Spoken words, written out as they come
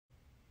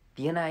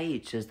The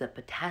NIH says that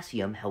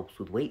potassium helps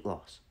with weight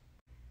loss.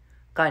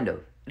 Kind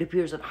of. It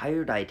appears that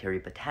higher dietary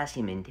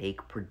potassium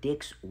intake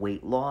predicts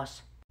weight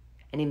loss,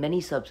 and in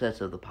many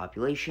subsets of the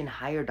population,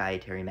 higher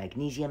dietary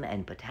magnesium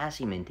and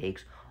potassium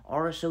intakes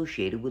are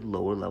associated with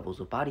lower levels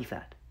of body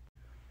fat.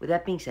 With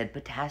that being said,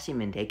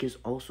 potassium intake is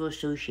also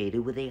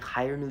associated with a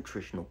higher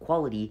nutritional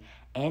quality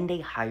and a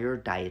higher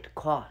diet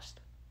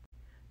cost.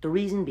 The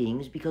reason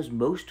being is because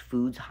most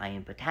foods high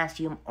in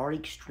potassium are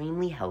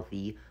extremely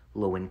healthy,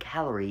 low in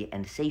calorie,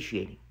 and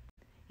satiating,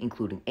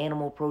 including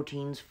animal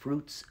proteins,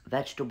 fruits,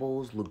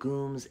 vegetables,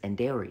 legumes, and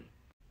dairy.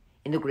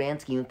 In the grand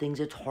scheme of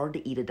things, it's hard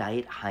to eat a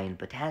diet high in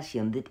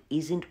potassium that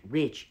isn't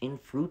rich in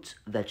fruits,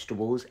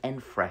 vegetables,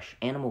 and fresh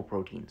animal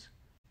proteins,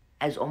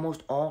 as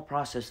almost all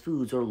processed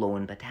foods are low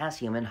in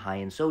potassium and high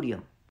in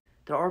sodium.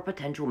 There are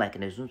potential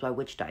mechanisms by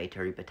which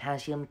dietary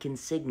potassium can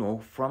signal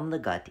from the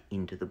gut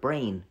into the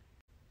brain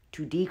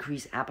to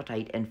decrease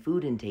appetite and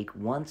food intake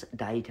once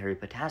dietary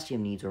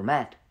potassium needs are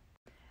met,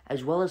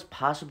 as well as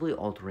possibly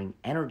altering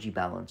energy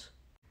balance,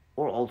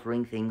 or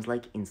altering things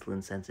like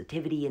insulin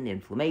sensitivity and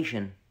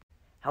inflammation.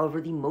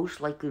 However, the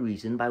most likely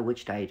reason by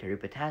which dietary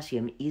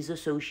potassium is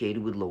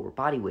associated with lower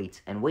body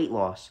weights and weight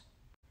loss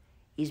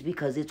is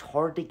because it's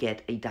hard to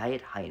get a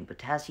diet high in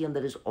potassium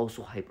that is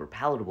also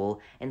hyperpalatable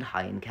and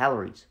high in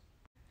calories.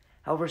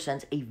 However,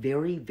 since a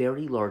very,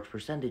 very large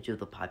percentage of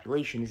the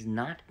population is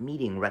not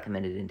meeting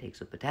recommended intakes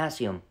of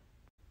potassium,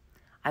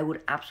 I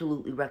would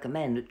absolutely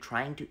recommend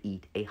trying to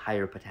eat a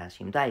higher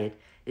potassium diet,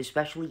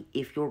 especially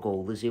if your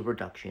goal is a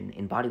reduction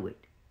in body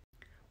weight.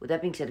 With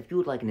that being said, if you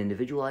would like an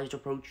individualized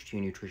approach to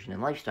your nutrition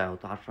and lifestyle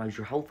to optimize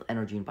your health,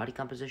 energy, and body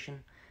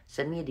composition,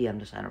 send me a DM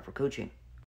to sign up for coaching.